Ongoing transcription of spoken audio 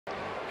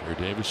Gary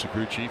Davis, the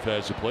crew chief,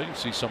 has the plate. You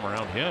see some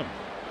around him.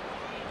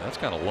 That's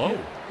kind of low.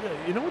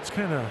 Yeah, you know what's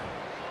kind of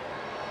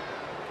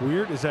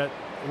weird is that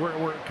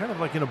we're kind of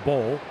like in a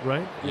bowl,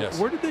 right? Yes.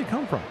 Where did they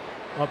come from?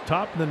 Up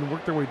top and then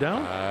work their way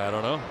down? I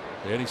don't know.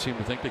 Eddie seemed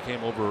to think they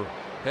came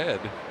overhead,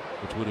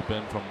 which would have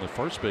been from the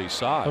first base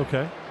side.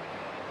 Okay.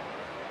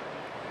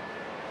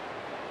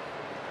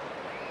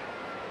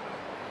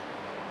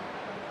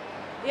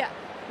 Yeah.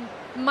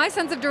 My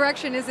sense of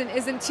direction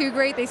isn't too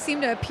great. They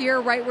seem to appear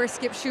right where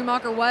Skip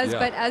Schumacher was,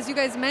 but as you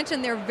guys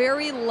mentioned, they're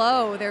very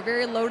low. They're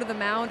very low to the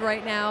mound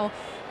right now.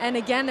 And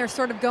again, they're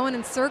sort of going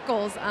in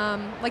circles.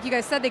 Like you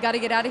guys said, they got to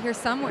get out of here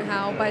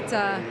somehow, but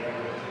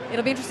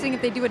it'll be interesting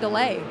if they do a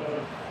delay.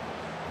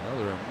 Well,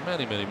 there are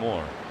many, many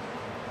more.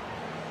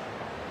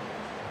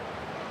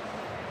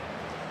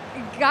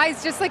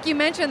 Guys, just like you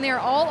mentioned, they're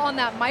all on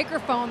that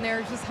microphone.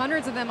 There's just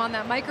hundreds of them on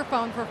that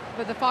microphone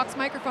for the Fox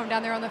microphone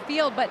down there on the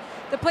field. But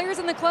the players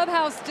in the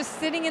clubhouse just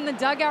sitting in the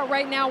dugout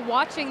right now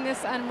watching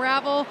this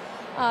unravel,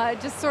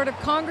 just sort of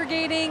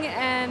congregating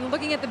and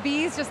looking at the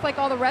bees just like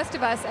all the rest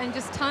of us, and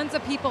just tons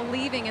of people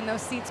leaving in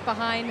those seats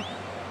behind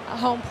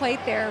home plate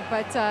there.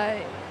 But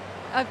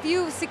a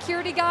few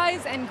security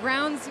guys and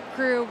grounds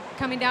crew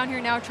coming down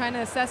here now trying to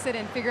assess it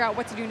and figure out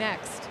what to do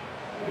next.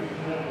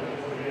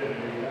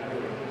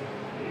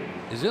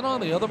 Is it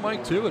on the other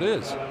mic too? It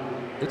is.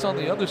 It's on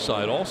the other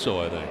side also,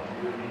 I think.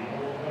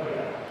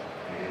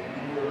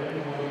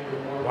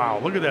 Wow,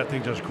 look at that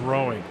thing just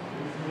growing.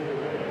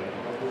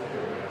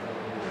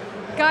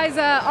 Guys,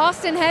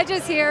 Austin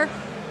Hedges here.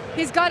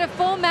 He's got a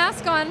full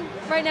mask on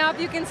right now,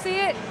 if you can see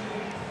it.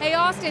 Hey,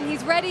 Austin,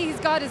 he's ready. He's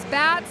got his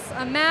bats,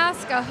 a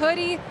mask, a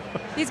hoodie.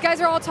 These guys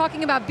are all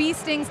talking about bee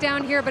stings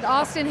down here, but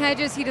Austin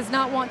Hedges, he does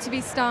not want to be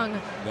stung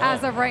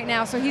as of right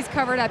now, so he's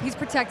covered up. He's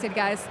protected,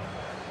 guys.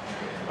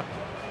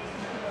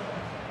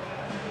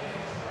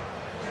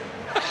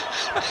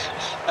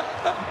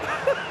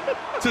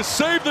 To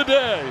save the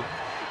day,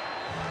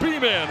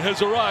 B-Man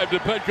has arrived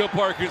at Petco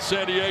Park in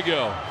San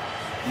Diego.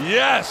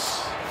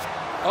 Yes!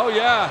 Oh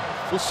yeah,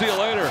 we'll see you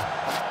later.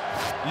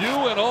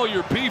 You and all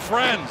your bee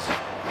friends.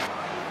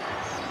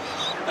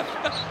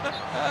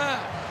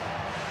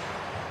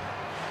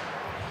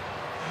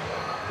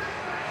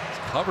 He's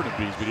covered in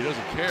bees, but he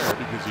doesn't care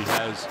because he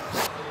has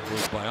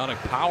those bionic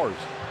powers.